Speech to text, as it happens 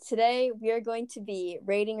today we are going to be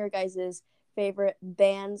rating your guys' favorite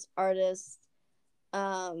bands, artists,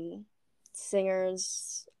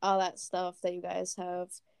 singers, all that stuff that you guys have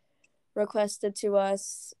requested to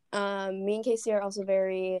us. Me and Kaysie are also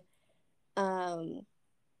very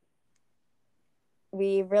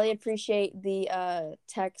we really appreciate the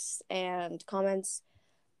texts and comments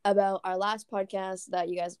about our last podcast that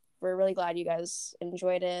we're really glad you guys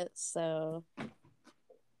enjoyed it. So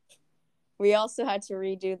we also had to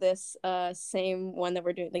redo this same one that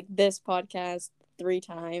we're doing, like this podcast 3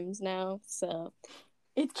 times now. So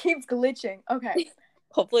it keeps glitching. Okay.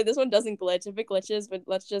 Hopefully this one doesn't glitch. If it glitches, but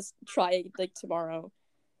let's just try it like tomorrow.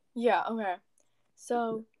 Yeah, okay.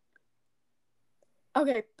 So,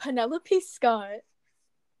 okay, Penelope Scott.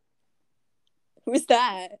 Who's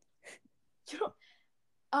that? She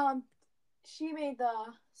made the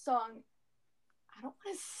song, I don't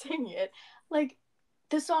want to sing it, like,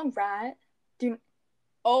 the song Rat. The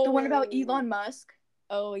one about Elon Musk.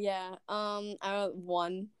 Oh, yeah. I don't know,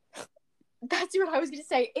 one. That's what I was going to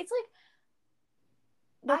say. It's like,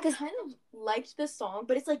 I kind of liked the song,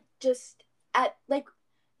 but it's like just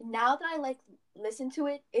now that I listen to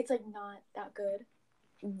it, it's like not that good.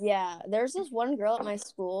 Yeah, there's this one girl at my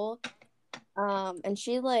school, and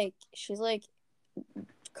she's like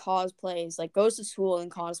cosplays, like goes to school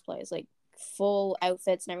and cosplays, like full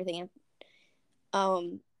outfits and everything.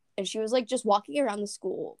 And she was like just walking around the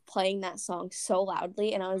school playing that song so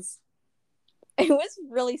loudly, and it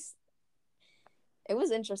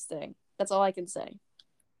was interesting. That's all I can say.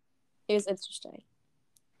 It was interesting.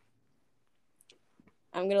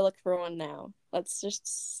 I'm gonna look for one now. Let's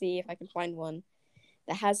just see if I can find one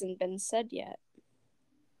that hasn't been said yet.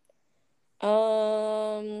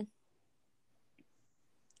 I've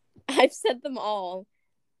said them all.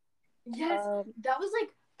 Yes, that was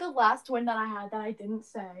like the last one that I had that I didn't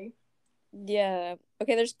say. Yeah.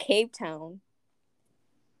 Okay, there's Cape Town.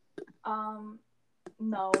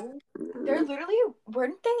 No. They're literally,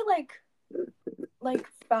 weren't they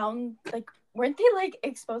found, weren't they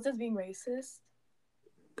exposed as being racist?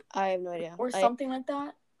 I have no idea. Or something like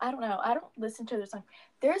that? I don't know. I don't listen to their songs.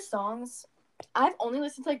 Their songs, I've only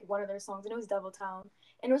listened to one of their songs, and it was Devil Town.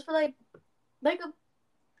 And it was for a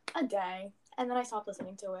day, and then I stopped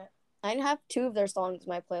listening to it. I have 2 of their songs in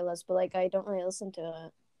my playlist, but I don't really listen to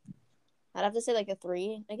it. I'd have to say a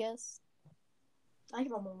 3, I guess. I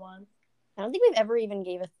give them a 1. I don't think we've ever even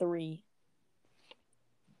gave a 3.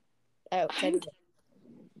 Oh, I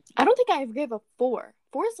don't think I ever gave a 4.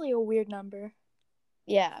 4 is a weird number.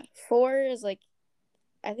 Yeah, 4 is I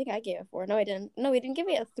think I gave a 4. No, I didn't. No, we didn't give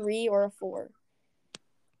it a 3 or a 4.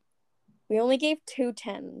 We only gave 2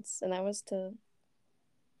 10s, and that was to.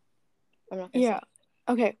 I'm not gonna say.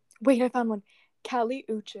 Okay. Wait, I found one. Kali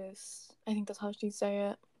Uchis. I think that's how she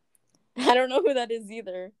say it. I don't know who that is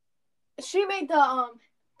either. She made the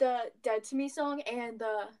Dead to Me song and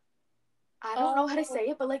the, I don't know how to say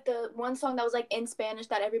it, but the one song that was in Spanish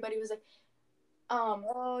that everybody was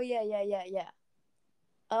Oh yeah.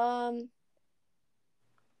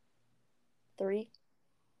 3.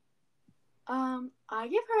 I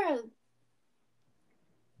give her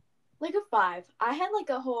a 5. I had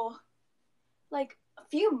a whole a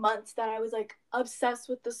few months that I was obsessed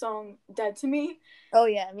with the song Dead to Me. Oh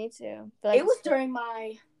yeah, me too. But it was during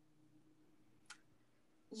my,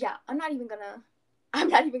 yeah, I'm not even gonna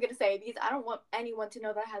say it because I don't want anyone to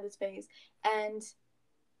know that I had this phase. And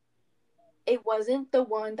it wasn't the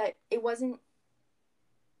one that, it wasn't,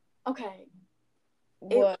 okay.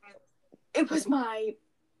 What? It was my,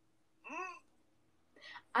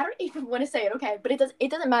 I don't even want to say it, okay, but it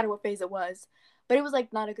doesn't matter what phase it was. But it was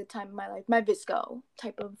not a good time in my life. My Visco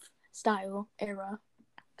type of style era.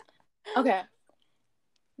 Okay.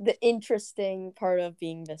 The interesting part of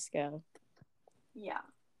being Visco. Yeah.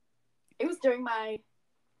 It was during my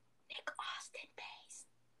Nick Austin phase.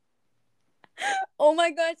 Oh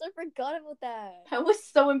my gosh, I forgot about that. That was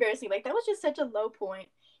so embarrassing. That was just such a low point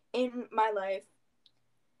in my life.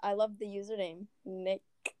 I love the username. Nick.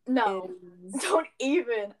 No. Don't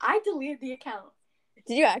even. I deleted the account.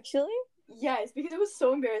 Did you actually? Yes, because it was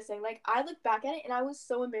so embarrassing. I looked back at it and I was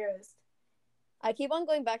so embarrassed. I keep on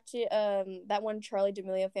going back to that one Charlie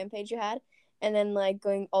D'Amelio fan page you had, and then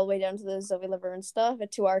going all the way down to the Zoe Laverne stuff, and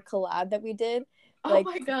to our collab that we did. Oh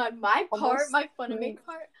my god, my fun and make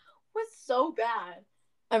part was so bad.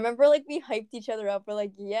 I remember we hyped each other up. We're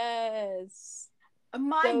yes.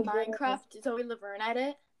 My so Minecraft good. Zoe Laverne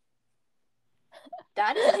edit.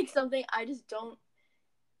 That is something I just don't.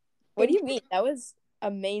 What do you mean? That was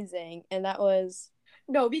amazing, and that was.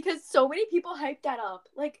 No, because so many people hyped that up.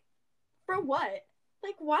 For what?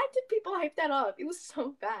 Why did people hype that up? It was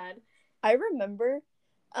so bad. I remember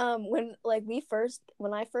when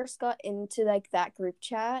I first got into like that group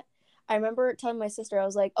chat, I remember telling my sister, I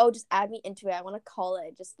was like, oh, just add me into it, I want to call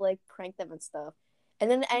it, just like prank them and stuff. And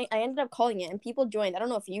then I ended up calling it, and people joined. I don't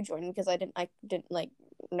know if you joined because I didn't like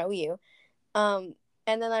know you. And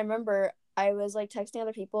then I remember I was like texting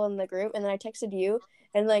other people in the group, and then I texted you,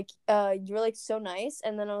 and like you were like so nice,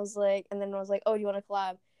 and then I was like, oh, do you want to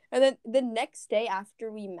collab? And then the next day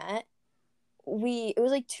after we met, it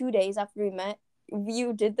was like 2 days after we met, we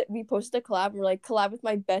posted a collab, and we're like, collab with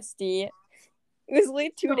my bestie. It was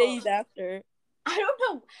like 2 days after. I don't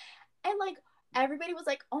know. And like everybody was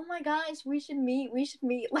like, oh my gosh, we should meet.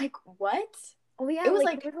 Like, what? Oh yeah, it was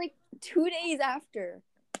like 2 days after.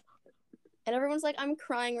 And everyone's like, I'm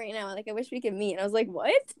crying right now. Like, I wish we could meet. And I was like,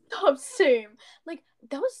 what? Stop, same. Like,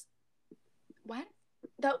 that was... What?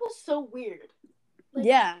 That was so weird. Like,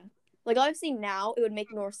 yeah. Like, obviously now it would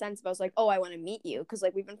make more sense if I was like, oh, I want to meet you. Because,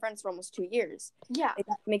 like, we've been friends for almost 2 years. Yeah. Like,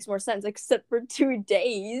 that makes more sense. Except for 2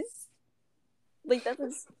 days. Like, that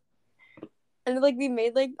was... And, like, we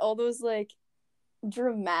made, like, all those, like,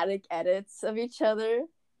 dramatic edits of each other.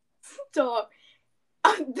 Stop.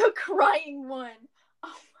 The crying one.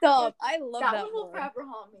 Oh, stop. I love that one. Will forever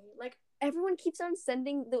haunt me. Like, everyone keeps on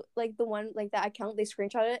sending the one, like, that account, they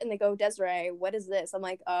screenshot it and they go, Dezarae, what is this? I'm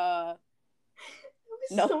like, it was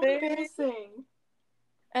nothing. So embarrassing.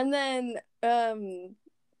 And then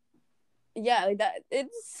yeah, like that,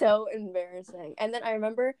 it's so embarrassing. And then I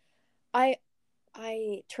remember I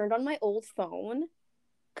turned on my old phone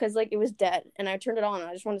because like it was dead, and I turned it on.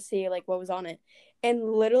 I just wanted to see like what was on it, and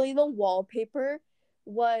literally the wallpaper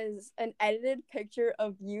was an edited picture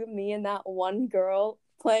of you, me, and that one girl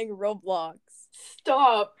playing Roblox.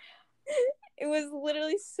 Stop. It was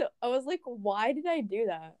literally so... I was like, why did I do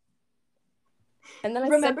that? And then I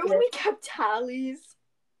remember when we kept tallies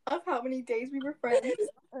of how many days we were friends?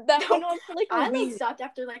 That went on for like a week. I like stopped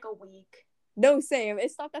after like a week. No, same. It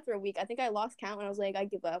stopped after a week. I think I lost count and I was like, I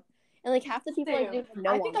give up. And like half the people I didn't know.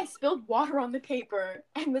 I think I spilled water on the paper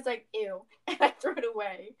and was like, ew, and I threw it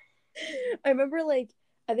away. I remember like,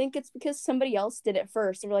 I think it's because somebody else did it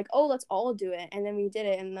first. And we're like, oh, let's all do it. And then we did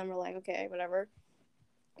it, and then we're like, okay, whatever.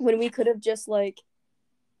 When we could have just like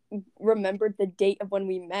remembered the date of when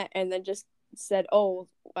we met and then just said, oh,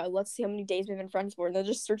 let's see how many days we've been friends for, and then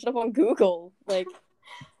just search it up on Google. Like,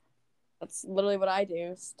 that's literally what I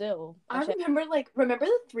do still. I remember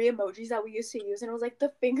the 3 emojis that we used to use, and it was like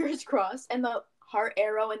the fingers crossed and the heart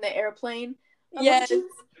arrow and the airplane emojis. Yes.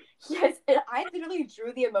 Yes, and I literally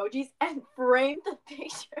drew the emojis and framed the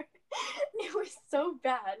picture. It was so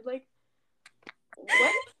bad. Like,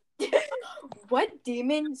 what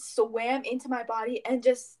demon swam into my body and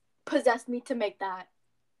just possessed me to make that?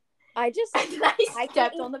 I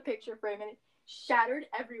stepped on the picture frame and it shattered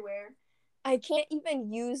everywhere. I can't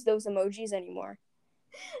even use those emojis anymore.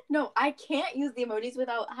 No, I can't use the emojis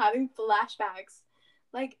without having flashbacks.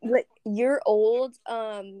 Like your old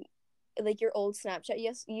your old Snapchat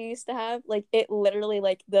you used to have, like, it literally,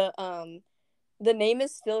 like, the name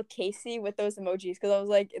is still Kaysie with those emojis, because I was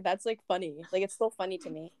like, that's like funny. Like, it's still funny to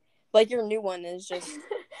me. Like, your new one is just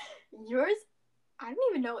yours, I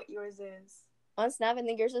don't even know what yours is. On Snap, I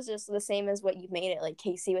think yours is just the same as what you made it, like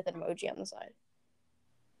Kaysie with an emoji on the side.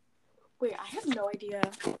 Wait, I have no idea.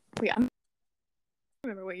 Wait, I don't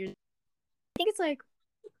remember what yours. I think it's like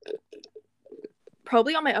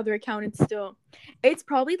probably on my other account. It's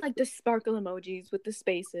probably like the sparkle emojis with the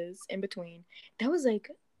spaces in between.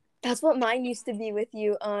 That's what mine used to be with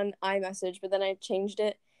you on iMessage, but then I changed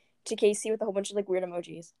it to Kaysie with a whole bunch of like weird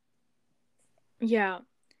emojis. Yeah,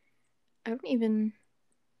 I don't even.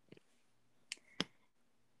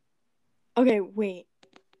 Okay, wait,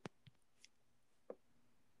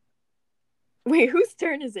 whose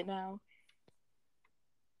turn is it now?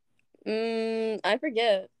 I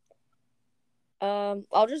forget.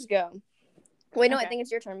 I'll just go. Wait, no, okay. I think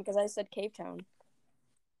it's your turn because I said Cave Town.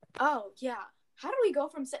 Oh, yeah. How do we go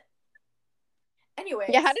from... Anyway.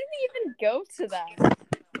 Yeah, how did we even go to that?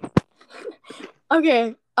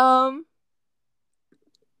 Okay,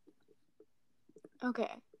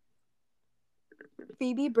 okay.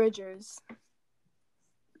 Phoebe Bridgers.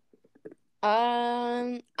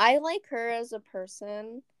 I like her as a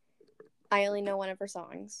person. I only know one of her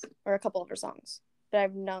songs, or a couple of her songs, but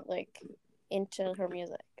I'm not, like, into her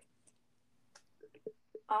music.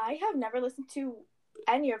 I have never listened to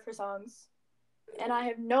any of her songs, and I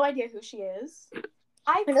have no idea who she is.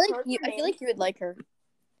 I feel like you would like her.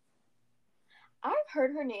 I've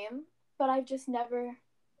heard her name, but I've just never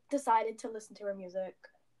decided to listen to her music.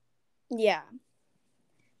 Yeah.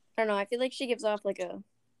 I don't know. I feel like she gives off like a...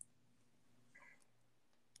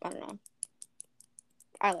 I don't know.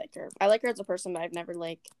 I like her. I like her as a person, but I've never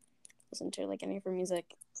like listened to like any of her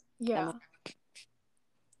music. Yeah.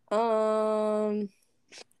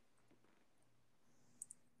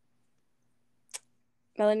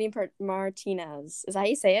 Melanie Martinez. Is that how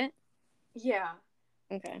you say it? Yeah.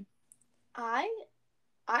 Okay. I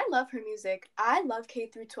love her music. I love K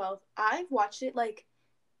through 12. I've watched it like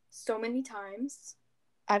so many times.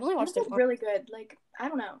 I've only watched it once. Really good. Like, I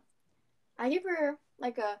don't know. I give her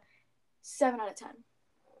like a 7 out of 10.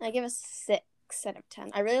 I give a 6 out of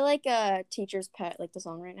 10. I really like Teacher's Pet, like the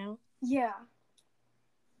song right now. Yeah.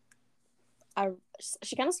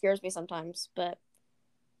 She kind of scares me sometimes, but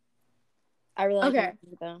I really like her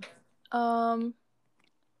music, though. I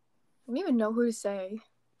don't even know who to say.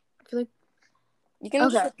 I feel like you can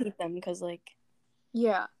just repeat them because, like,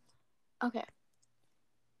 yeah. Okay.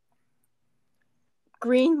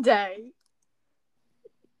 Green Day.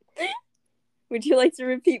 Would you like to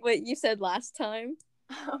repeat what you said last time?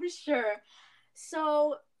 I'm sure.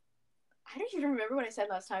 So, I don't even remember what I said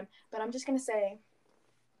last time, but I'm just gonna say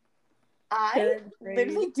I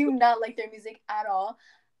literally do not like their music at all.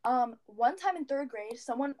 One time in 3rd grade,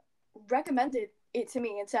 someone recommended it to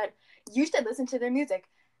me and said, you should listen to their music.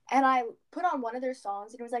 And I put on one of their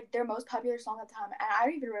songs, and it was like their most popular song at the time. And I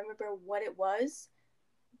don't even remember what it was,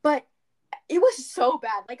 but it was so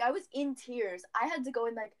bad. Like, I was in tears. I had to go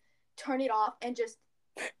and like turn it off and just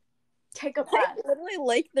take a breath. I literally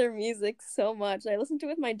like their music so much. I listen to it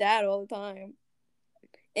with my dad all the time,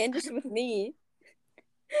 and just with me.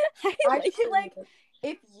 I feel like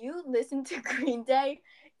if you listen to Green Day,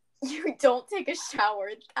 you don't take a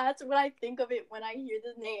shower. That's what I think of it when I hear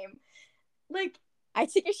the name. Like, I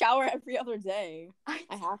take a shower every other day. I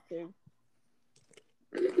have to.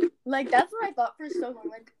 Like, that's what I thought for so long.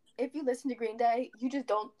 Like, if you listen to Green Day, you just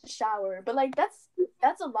don't shower. But like, that's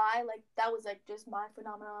a lie. Like, that was like just my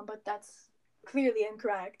phenomenon, but that's clearly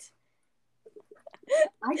incorrect.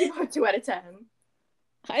 I give her 2 out of 10.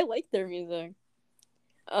 I like their music.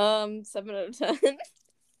 7 out of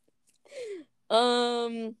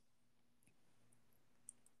 10.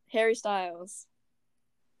 Harry Styles.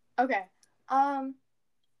 Okay.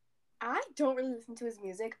 I don't really listen to his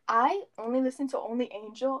music. I only listen to Only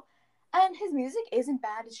Angel, and his music isn't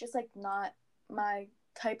bad. It's just like not my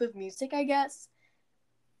type of music, I guess.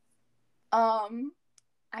 I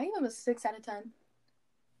give him a 6 out of 10.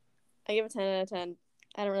 I give a 10 out of 10.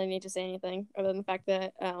 I don't really need to say anything other than the fact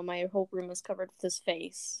that my whole room is covered with his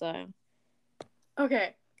face. So.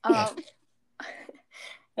 Okay.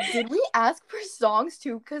 Did we ask for songs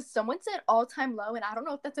too? Because someone said All Time Low, and I don't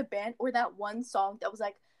know if that's a band or that one song that was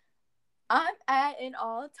like, I'm at an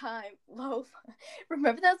all-time low.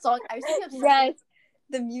 Remember that song? I used to be obsessed. Yes,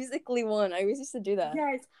 the Musically one. I always used to do that.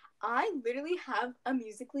 Yes, I literally have a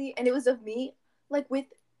Musically, and it was of me like with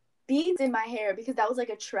beads in my hair because that was like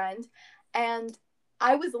a trend, and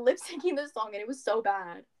I was lip syncing this song, and it was so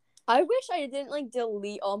bad. I wish I didn't like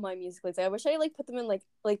delete all my Musicallys. I wish I like put them in like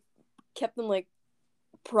kept them like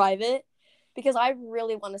private because I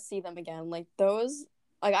really want to see them again. Like those,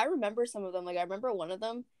 like I remember some of them. Like I remember one of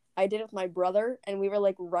them I did with my brother, and we were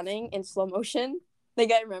like running in slow motion.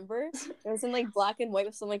 Like I remember it was in like black and white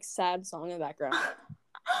with some like sad song in the background.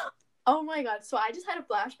 Oh my god! So I just had a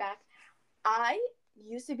flashback. I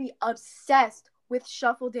used to be obsessed with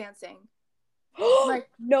shuffle dancing. Like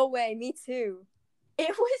no way, me too.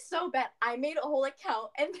 It was so bad. I made a whole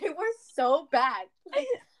account, and they were so bad. Like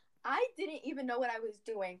I didn't even know what I was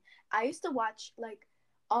doing. I used to watch like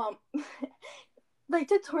like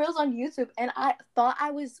tutorials on YouTube, and I thought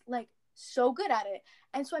I was like so good at it.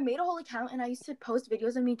 And so I made a whole account, and I used to post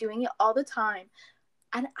videos of me doing it all the time.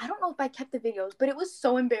 And I don't know if I kept the videos, but it was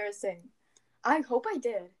so embarrassing. I hope I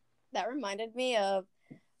did. That reminded me of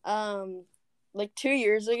like 2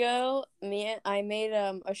 years ago, I made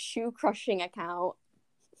a shoe crushing account.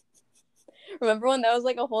 Remember when that was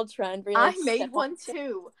like a whole trend? Where, like, I made one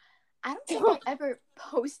too. I don't think I ever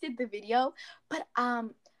posted the video, but I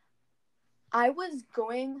think I was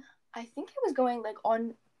going like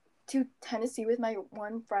on to Tennessee with my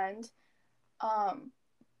one friend.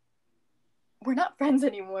 We're not friends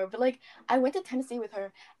anymore, but like I went to Tennessee with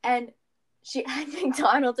her, and she had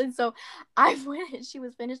McDonald's, and so I went and she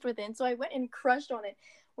was finished with it, and so I went and crushed on it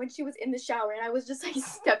when she was in the shower, and I was just like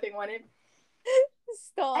stepping on it.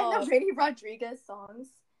 Stop. And the Rainy Rodriguez songs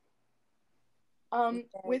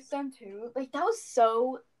with them too. Like that was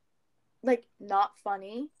so like not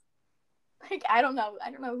funny. Like I don't know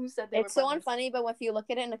who said they were so unfunny, but if you look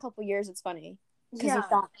at it in a couple years, it's funny. Because you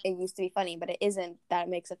thought it used to be funny, but it isn't. That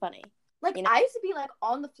makes it funny. Like, you know? I used to be like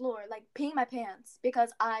on the floor, like peeing my pants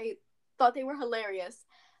because I thought they were hilarious.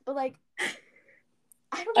 But like,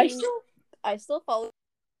 I don't know. I still follow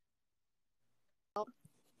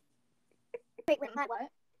What?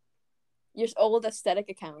 Your old aesthetic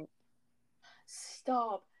account.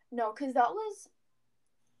 Stop. No, because that was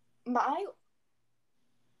my...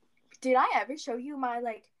 Did I ever show you my,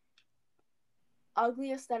 like,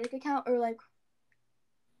 ugly aesthetic account? Or, like...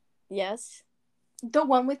 Yes. The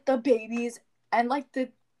one with the babies and, like, the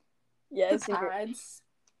Yes. ads.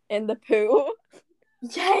 And the poo.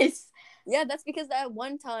 Yes. Yeah, that's because that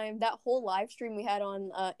one time, that whole live stream we had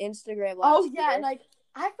on Instagram Oh, last yeah, year. and, like,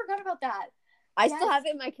 I forgot about that. I still have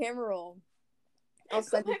it in my camera roll. I'll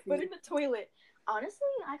put my foot in the toilet. Honestly,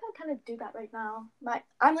 I could kind of do that right now.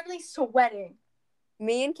 I'm literally sweating.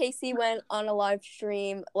 Me and Kaysie went on a live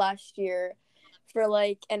stream last year for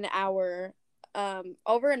like an hour,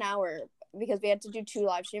 over an hour, because we had to do 2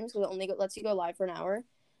 live streams because it only lets you go live for an hour.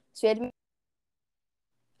 So we had to meet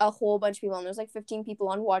a whole bunch of people, and there's like 15 people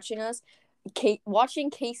on watching us. Watching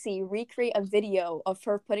Kaysie recreate a video of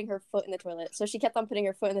her putting her foot in the toilet. So she kept on putting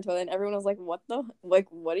her foot in the toilet, and everyone was like, what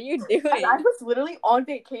are you doing? And I was literally on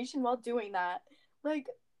vacation while doing that. Like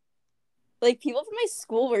people from my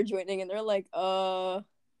school were joining, and they're like,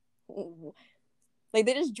 like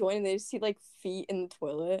they just joined and they just see like feet in the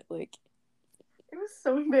toilet. Like, it was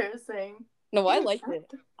so embarrassing. No, I liked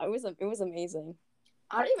it. It was amazing.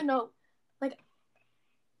 I don't even know. Like,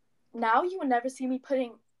 now you would never see me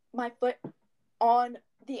putting my foot on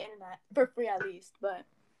the internet for free, at least. But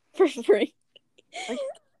for free, like,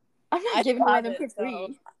 I'm not giving away them for free.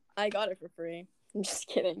 So I got it for free. I'm just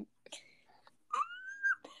kidding.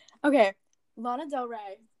 Okay, Lana Del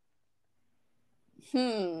Rey.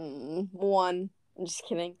 1. I'm just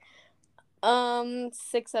kidding.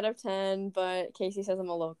 6 out of 10, but Kaysie says I'm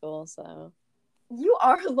a local, so. You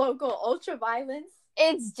are a local. Ultraviolence.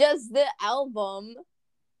 It's just the album.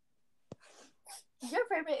 Your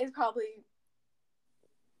favorite is probably...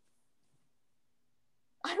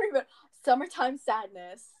 I don't even... Summertime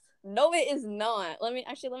Sadness. No, it is not. Let me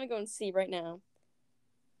go and see right now.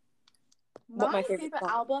 My favorite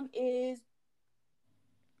album is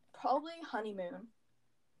probably Honeymoon.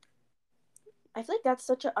 I feel like that's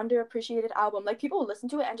such an underappreciated album. Like, people will listen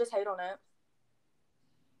to it and just hate on it.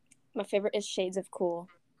 My favorite is Shades of Cool.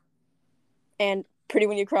 And Pretty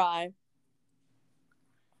When You Cry.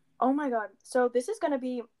 Oh my god. So this is gonna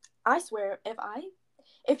be... I swear,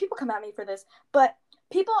 if people come at me for this, but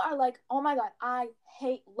people are like, oh my god, I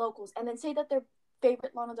hate locals. And then say that their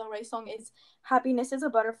favorite Lana Del Rey song is Happiness is a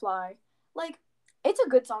Butterfly. Like, it's a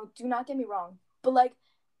good song. Do not get me wrong. But, like,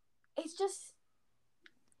 it's just...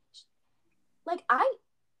 Like, I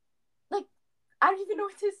don't even know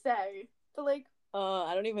what to say. But, like...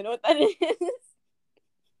 I don't even know what that is.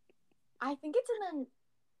 I think it's in the...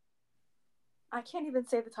 I can't even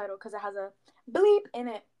say the title because it has a bleep in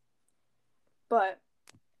it. But...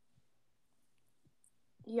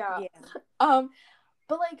 Yeah. But,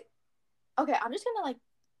 like... Okay, I'm just gonna, like,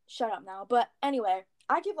 shut up now. But, anyway,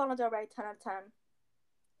 I give Lana Del Rey 10 out of 10.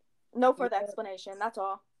 No further explanation. That's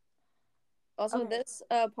all. Also, this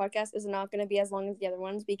podcast is not going to be as long as the other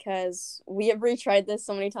ones because we have retried this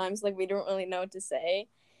so many times. Like, we don't really know what to say.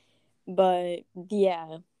 But,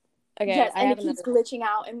 yeah. Okay. Yes, and it keeps glitching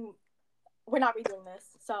out, and we're not redoing this.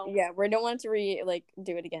 So yeah, we don't want to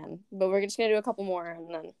do it again. But we're just going to do a couple more,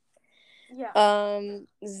 and then... Yeah.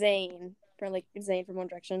 Zayn. Zayn from One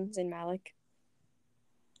Direction. Zayn Malik.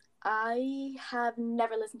 I have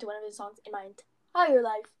never listened to one of his songs in my entire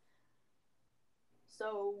life.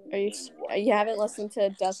 So you haven't listened to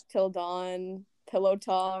Dusk Till Dawn, Pillow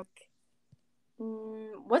Talk?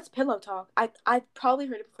 What's Pillow Talk? I've probably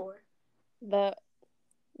heard it before.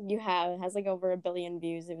 You have. It has like over 1 billion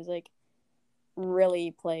views. It was like really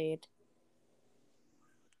played.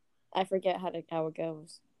 I forget how it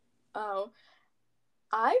goes. Oh,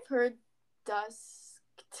 I've heard Dusk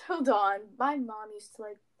Till Dawn. My mom used to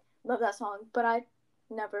like love that song, but I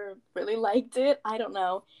never really liked it. I don't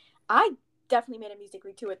know. I definitely made a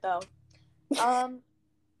musically to it though. 2 out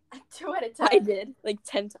of 10. I did like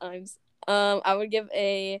 10 times. I would give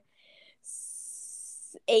a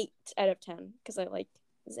 8 out of 10 because I like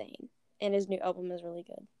Zayn and his new album is really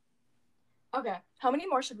good. Okay, how many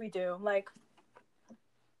more should we do? Like,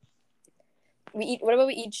 what about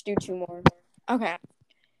we each do 2 more? Okay.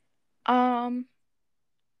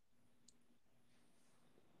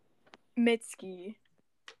 Mitski.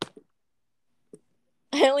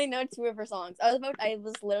 I only know 2 of her songs. I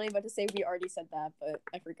was literally about to say we already said that, but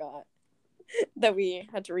I forgot that we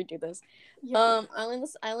had to redo this. Yeah. I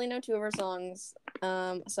only know 2 of her songs.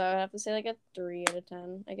 So I have to say like a 3 out of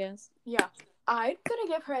 10, I guess. Yeah. I'm gonna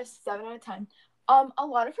give her a 7 out of 10. A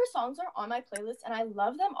lot of her songs are on my playlist and I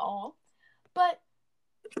love them all. But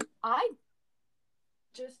I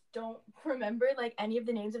just don't remember like any of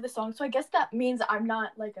the names of the songs. So I guess that means I'm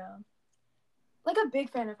not like a big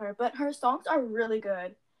fan of her, but her songs are really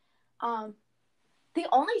good. Um, the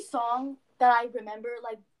only song that I remember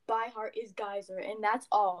like by heart is Geyser, and that's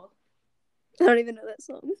all. I don't even know that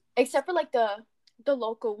song. Except for like the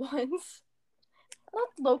local ones. Not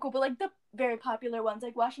local, but like the very popular ones,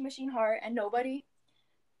 like Washing Machine Heart and Nobody.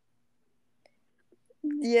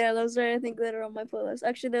 Yeah, those are, I think, that are on my playlist.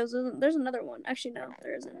 Actually, there's another one. Actually, no,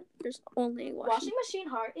 there isn't. There's only Washing Machine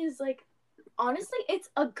Heart is like, honestly, it's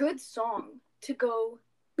a good song to go.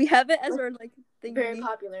 We have it as our like thing. Very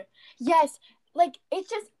popular. Yes, like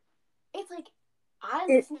it's like I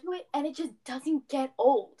listen to it and it just doesn't get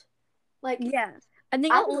old. Like yeah, I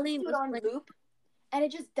think I listen to it on like, loop, and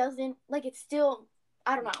it just doesn't like it's still.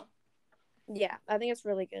 I don't know. Yeah, I think it's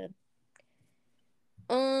really good.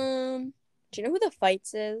 Do you know who the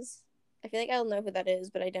Fights is? I feel like I'll know who that is,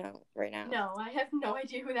 but I don't right now. No, I have no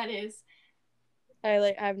idea who that is.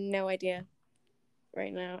 I have no idea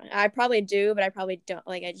right now. I probably do, but I probably don't.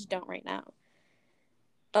 Like, I just don't right now.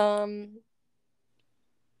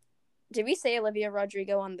 Did we say Olivia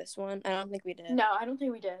Rodrigo on this one? I don't think we did. No, I don't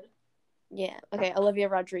think we did. Yeah. Okay, Olivia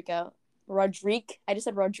Rodrigo. I just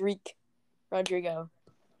said Rodrigo.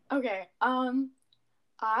 Okay.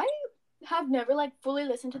 I have never like fully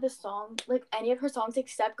listened to this song, like any of her songs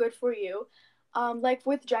except Good For You. Like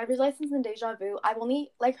with Driver's License and Deja Vu, I've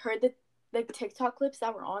only like heard the like TikTok clips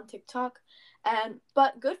that were on TikTok,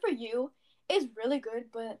 but Good For You is really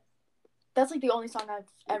good, but that's like the only song I've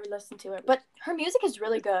ever listened to her. But her music is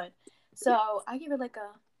really good, so I give it like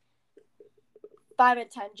a 5 out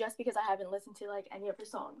of 10 just because I haven't listened to like any of her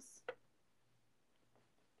songs.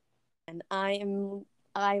 And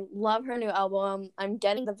I love her new album. I'm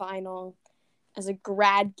getting the vinyl as a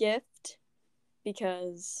grad gift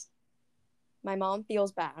because my mom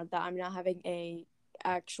feels bad that I'm not having a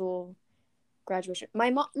actual graduation. My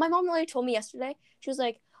mom literally told me yesterday. She was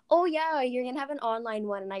like, "Oh yeah, you're gonna have an online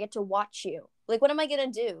one, and I get to watch you." Like, what am I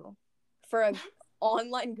gonna do for an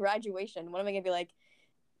online graduation? What am I gonna be like?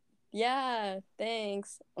 Yeah,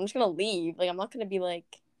 thanks. I'm just gonna leave. Like, I'm not gonna be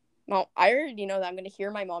like, well, I already know that I'm gonna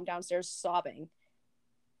hear my mom downstairs sobbing.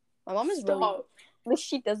 My mom is really like,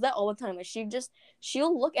 she does that all the time. Like,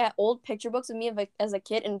 she'll look at old picture books of me as a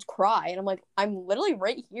kid and cry, and I'm like, I'm literally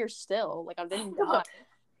right here still. Like, I didn't die.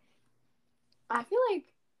 I feel like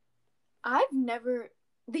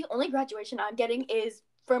the only graduation I'm getting is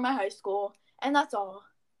from my high school, and that's all.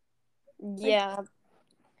 Yeah. Like,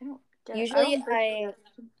 I don't get Usually it. I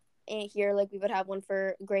ain't here. Like, we would have one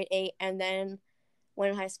for grade 8 and then one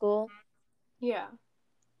in high school. Yeah.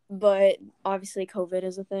 But obviously COVID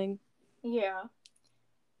is a thing. Yeah.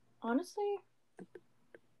 Honestly.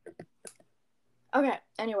 Okay,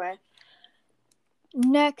 anyway.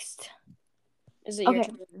 Next. Is it your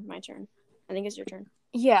turn or my turn? I think it's your turn.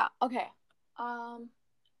 Yeah, okay.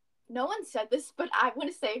 No one said this, but I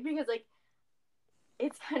want to say it because like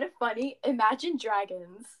it's kind of funny. Imagine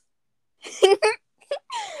Dragons.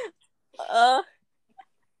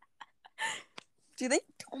 Do they?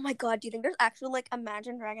 Oh my god! Do you think there's actual like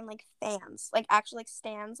Imagine Dragon like fans, like actual like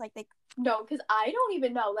stands, like they? No, because I don't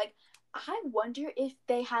even know. Like, I wonder if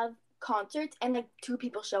they have concerts and like 2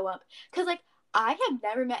 people show up. Because like I have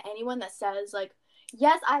never met anyone that says like,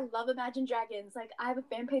 yes, I love Imagine Dragons. Like I have a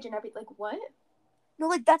fan page and everything. Like what? No,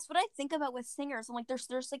 like that's what I think about with singers. I'm like, there's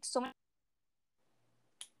like so many.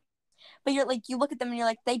 But you're like, you look at them and you're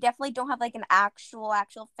like, they definitely don't have like an actual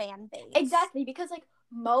fan base. Exactly, because like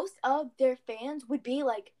most of their fans would be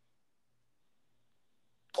like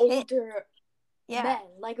older men.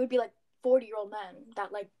 Like it would be like 40-year-old men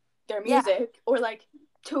that like their music, or like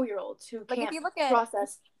 2-year-olds who like can't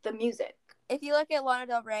process the music. If you look at Lana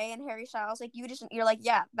Del Rey and Harry Styles, like you're like,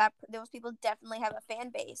 yeah, that those people definitely have a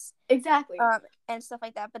fan base. Exactly. And stuff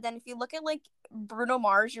like that. But then if you look at like Bruno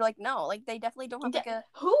Mars, you're like, no, like they definitely don't have like a.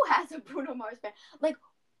 Who has a Bruno Mars fan? Like,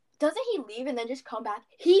 doesn't he leave and then just come back?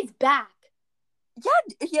 He's back.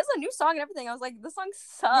 Yeah, he has a new song and everything. I was like, this song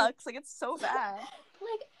sucks. Like it's so bad.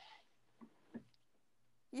 Like,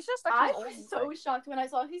 he's just. I was so shocked when I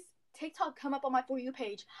saw his TikTok come up on my For You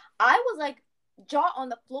page. I was like, jaw on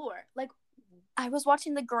the floor. Like, I was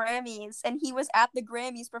watching the Grammys and he was at the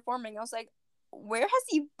Grammys performing. I was like, where has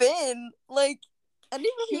he been? Like, I didn't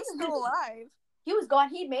even know he was still alive. He was gone.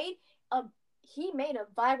 He made a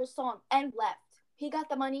viral song and left. He got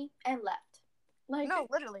the money and left. Like, no,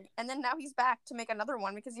 literally. And then now he's back to make another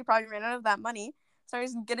one because he probably ran out of that money. So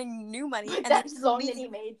he's getting new money. And that song that he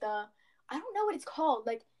made, I don't know what it's called.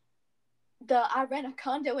 Like, I rent a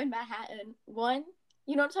condo in Manhattan one.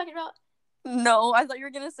 You know what I'm talking about? No, I thought you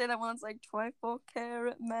were gonna say that one. It's like 24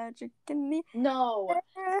 karat magic in the No,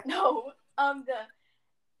 air. no.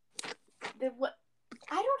 The what?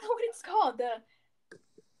 I don't know what it's called. The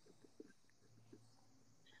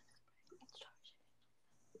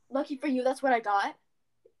Lucky for You. That's what I got.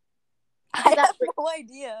 I have no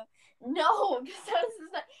idea. No, because this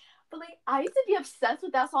is not. But like, I used to be obsessed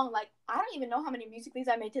with that song. Like, I don't even know how many music.lys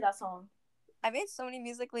I made to that song. I made so many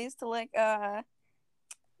music.lys to like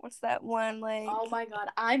what's that one like? Oh my god,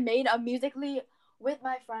 I made a music.ly with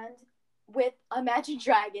my friend with Imagine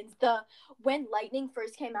Dragons. When Lightning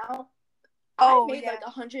first came out, I made like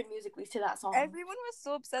 100 music.lys to that song. Everyone was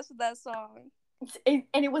so obsessed with that song, and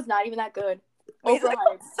it was not even that good. Wait, is it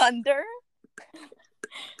called Thunder?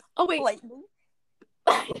 Oh wait, Lightning.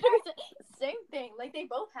 Same thing. Like they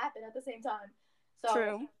both happen at the same time. So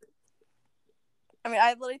true. I mean,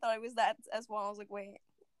 I literally thought it was that as well. I was like, wait,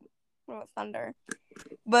 what about Thunder?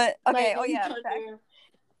 But okay, Lightning, Thunder.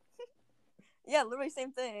 Yeah, literally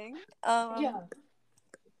same thing. Yeah.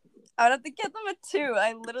 I would have to give them a 2.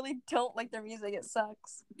 I literally don't like their music. It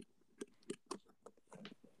sucks.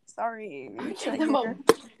 Sorry. I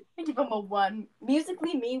give them a 1.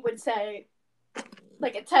 Musically, me would say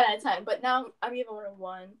like a 10 out of 10, but now I'm giving it a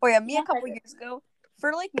 1. Oh yeah, me a couple years ago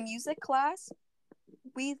for like music class,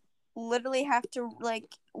 we literally have to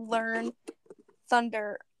like learn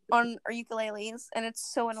Thunder on our ukuleles, and it's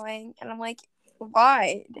so annoying. And I'm like,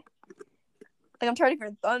 why? Like I'm trying to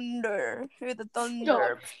hear thunder, hear the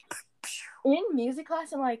thunder. In music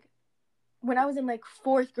class, and like when I was in like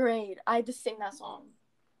 4th grade, I had to sing that song.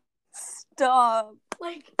 Stop.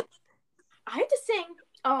 Like I had to sing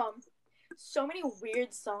so many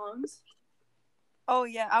weird songs. Oh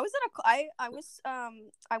yeah, I went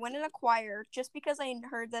in a choir just because I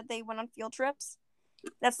heard that they went on field trips.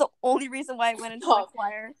 That's the only reason why I went into the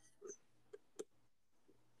choir.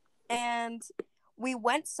 And we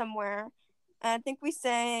went somewhere, and I think we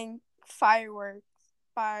sang Fireworks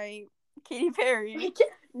by Katy Perry.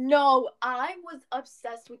 No, I was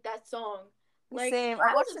obsessed with that song. Like, same.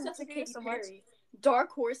 I watched the music video so much.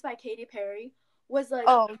 Dark Horse by Katy Perry was like,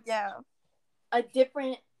 oh yeah, a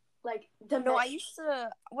different like dimension. No, I used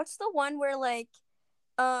to. What's the one where like,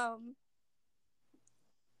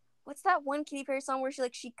 what's that one Katy Perry song where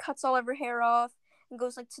she cuts all of her hair off and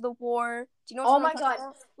goes like to the war? Do you know? Oh my god!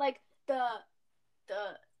 Like the.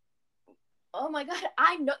 Oh my god!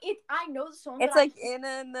 I know it. I know the song. It's like In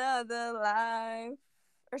Another Life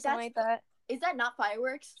or something like that. Is that not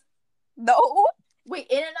Fireworks? No. Wait,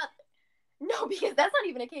 In Another. No, because that's not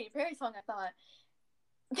even a Katy Perry song. I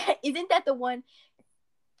thought. Isn't that the one?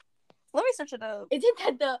 Let me search it up. Isn't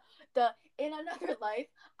that the In Another Life?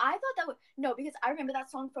 I thought that was no, because I remember that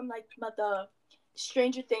song from like the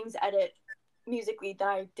Stranger Things edit musically that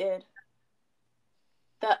I did.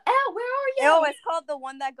 Where are you? Oh, it's called The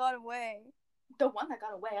One That Got Away. The One That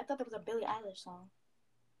Got Away. I thought that was a Billie Eilish song.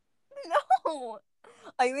 No,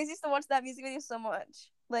 I always used to watch that music video so much.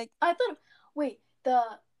 Like I thought. Wait,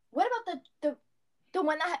 what about the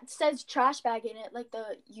one that says trash bag in it? Like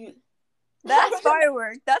That's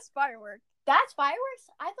Firework. That's Firework. That's Fireworks?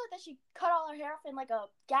 I thought that she cut all her hair off in like a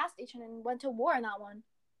gas station and went to war in that one.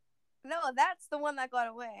 No, that's The One That Got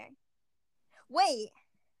Away. Wait.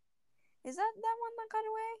 Is that one that got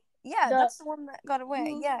away? Yeah, that's the one that got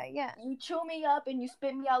away. Yeah. You chew me up and you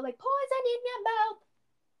spit me out like poison in your mouth.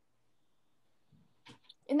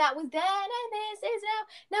 And that was then, and this is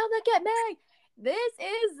now. Now look at me. This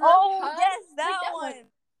is the yes, that one.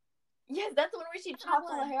 Yes, that's the one where she chops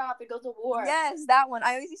all her hair off and goes to war. Yes, that one.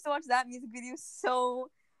 I always used to watch that music video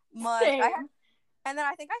so much. Same. And then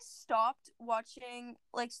I think I stopped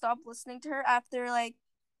listening to her after like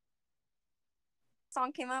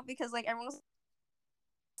song came out because like everyone was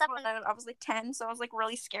 7 and I was like 10, so I was like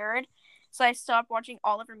really scared. So I stopped watching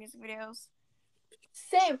all of her music videos.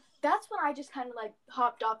 Same. That's when I just kind of like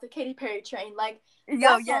hopped off the Katy Perry train. Like,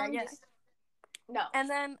 yeah. No. And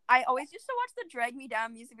then I always used to watch the Drag Me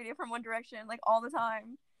Down music video from One Direction, like all the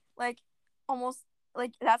time. Like almost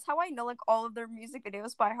like that's how I know like all of their music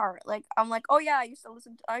videos by heart. Like I'm like, oh yeah, I used to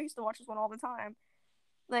watch this one all the time.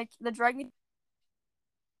 Like the Drag Me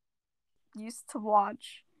used to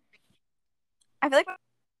watch. I feel like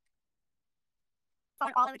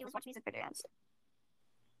all I did was watch music videos.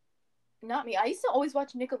 Not me. I used to always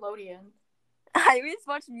watch Nickelodeon. I always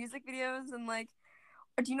watch music videos and like,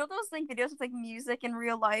 do you know those like videos with like music in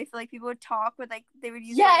real life? Like people would talk with like they would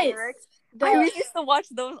use lyrics. I always used to watch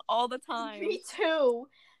those all the time. Me too.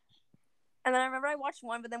 And then I remember I watched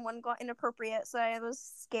one, but then one got inappropriate, so I was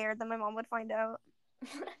scared that my mom would find out.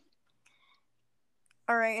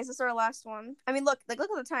 All right, is this our last one? I mean, look at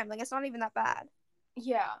the time. Like it's not even that bad.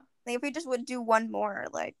 Yeah. Like, if we just would do one more,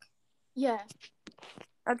 like. Yeah.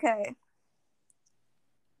 Okay.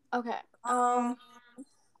 Okay.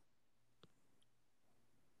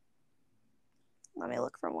 Let me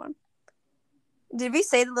look for one. Did we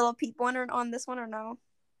say the Little Peep one on this one or no?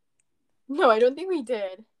 No, I don't think we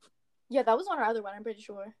did. Yeah, that was on our other one, I'm pretty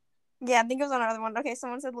sure. Yeah, I think it was on our other one. Okay,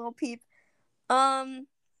 someone said Little Peep. How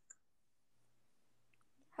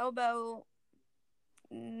about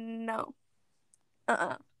no?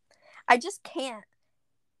 I just can't.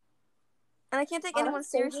 And I can't take anyone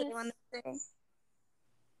seriously when they say.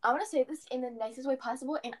 I want to say this in the nicest way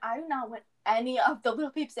possible, and I do not want any of the Little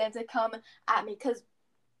Peep fans to come at me, because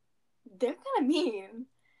they're kind of mean.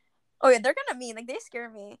 Oh yeah, they're kind of mean. Like, they scare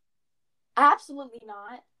me. Absolutely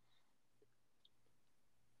not.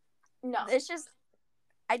 No. It's just,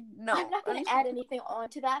 I'm not going to add anything on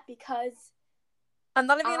to that, because I'm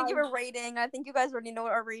not even going to give a rating. I think you guys already know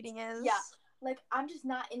what our rating is. Yeah. Like, I'm just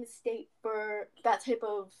not in the state for that type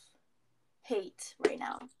of hate right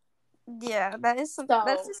now. Yeah, that is something. So,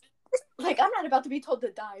 that's just... like, I'm not about to be told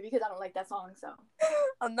to die because I don't like that song, so.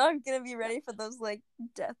 I'm not gonna be ready for those, like,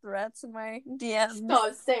 death threats in my DMs. No, I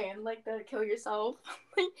was saying, like, the kill yourself.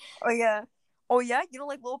 Oh yeah, you don't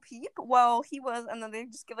like Lil Peep? Well, he was, and then they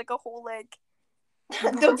just give, like, a whole, like,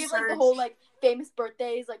 they'll give, like, the whole, like, famous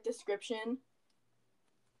birthdays, like, description.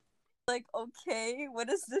 Like, okay, what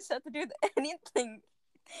does this have to do with anything?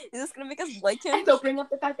 Is this gonna make us like him? And they'll bring up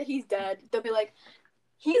the fact that he's dead. They'll be like,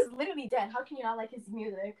 he's literally dead. How can you not like his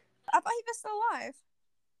music? I thought he was still alive.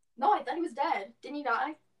 No, I thought he was dead. Didn't he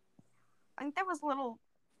die? I think that was Little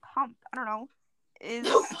Pump. I don't know. Is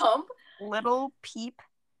Little Pump? Little Peep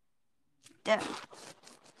dead?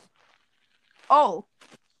 Oh,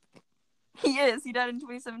 he is. He died in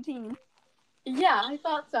 2017. Yeah, I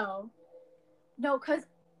thought so. No, because...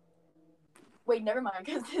 Wait, never mind,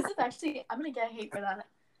 because this is actually... I'm going to get hate for that.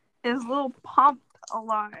 Is Little Pump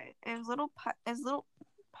alive? Is Little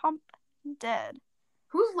Pump dead?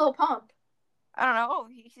 Who's Lil Pump? I don't know. Oh,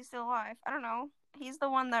 he's still alive. I don't know. He's the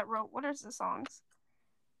one that wrote... What is the songs?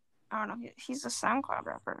 I don't know. He's a SoundCloud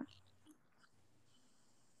rapper.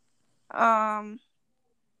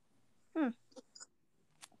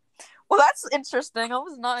 Well, that's interesting.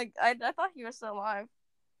 I thought he was still alive.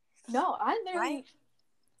 No, I literally...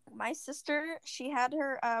 My sister, she had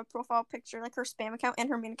her profile picture, like her spam account and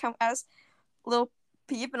her main account as Lil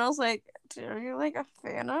Peep, and I was like, "Are you like a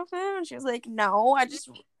fan of him?" And she was like, "No, I just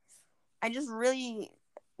really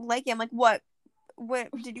like him." Like, what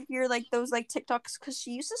did you hear, like those like TikToks? Because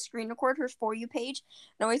she used to screen record her For You page,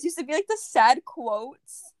 and always used to be like the sad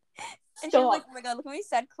quotes. And she was like, "Oh my god, look how many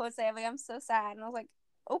sad quotes I have! Like, I'm so sad." And I was like,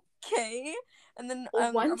 "Okay." And then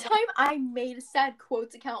one time I made a sad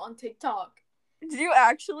quotes account on TikTok. Did you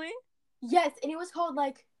actually? Yes, and it was called,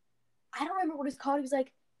 like, I don't remember what it's called. It was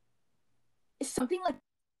like, it's something like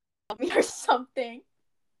me or something.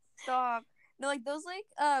 Stop. No, like those like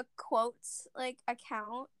quotes like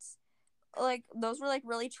accounts, like those were like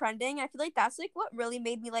really trending. I feel like that's like what really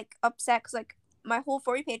made me like upset, because like my whole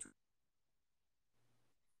For You page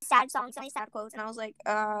sad songs, so many sad quotes, and I was like,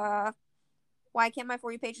 why can't my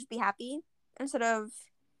For You page just be happy instead of?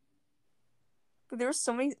 But there were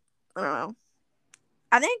so many. I don't know.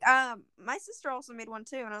 I think my sister also made one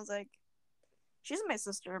too, and I was like, she's my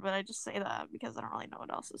sister, but I just say that because I don't really know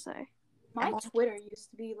what else to say. My Twitter used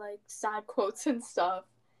to be like sad quotes and stuff.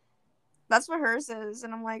 That's what hers is,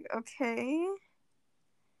 and I'm like, okay.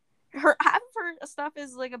 Half of her stuff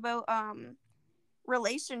is like about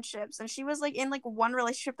relationships, and she was like in like one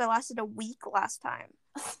relationship that lasted a week last time.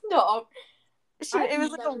 No, it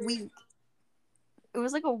was like a week. It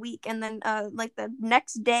was like a week, and then like the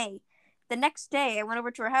next day I went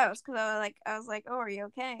over to her house because I was like, oh, are you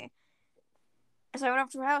okay? So I went up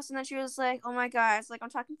to her house, and then she was like, oh my god, like I'm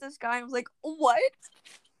talking to this guy. I was like, what?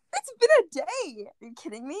 It's been a day. Are you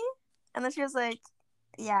kidding me? And then she was like,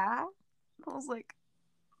 yeah. I was like,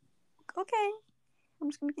 okay, I'm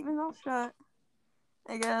just gonna keep my mouth shut,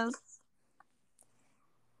 I guess.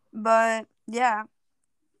 But yeah,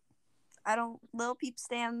 I don't. Lil Peep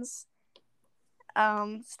stands.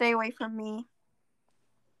 Stay away from me.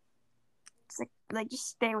 It's like just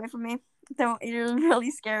stay away from me. Don't. You're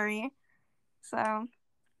really scary. So.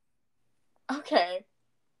 Okay.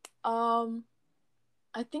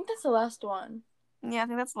 I think that's the last one. Yeah, I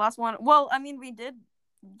think that's the last one. Well, I mean, we did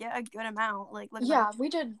get a good amount. Like, yeah, we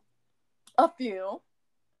did a few.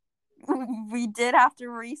 We did have to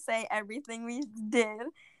re-say everything we did,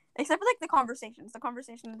 except for like the conversations. The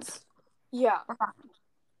conversations. Yeah. Were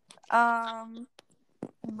fine.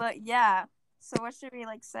 But yeah. So what should we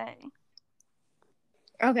like say?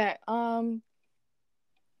 Okay.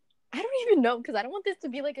 I don't even know, because I don't want this to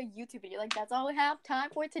be like a YouTube video. Like, that's all we have time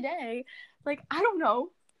for today. Like, I don't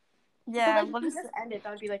know. Yeah, but, like, if we just end it, that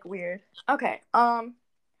would be like weird. Okay.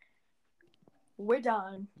 We're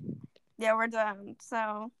done. Yeah, we're done.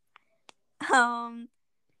 So,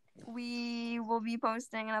 we will be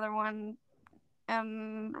posting another one.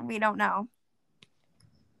 We don't know.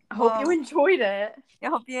 I hope you enjoyed it. I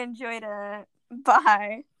hope you enjoyed it.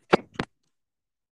 Bye.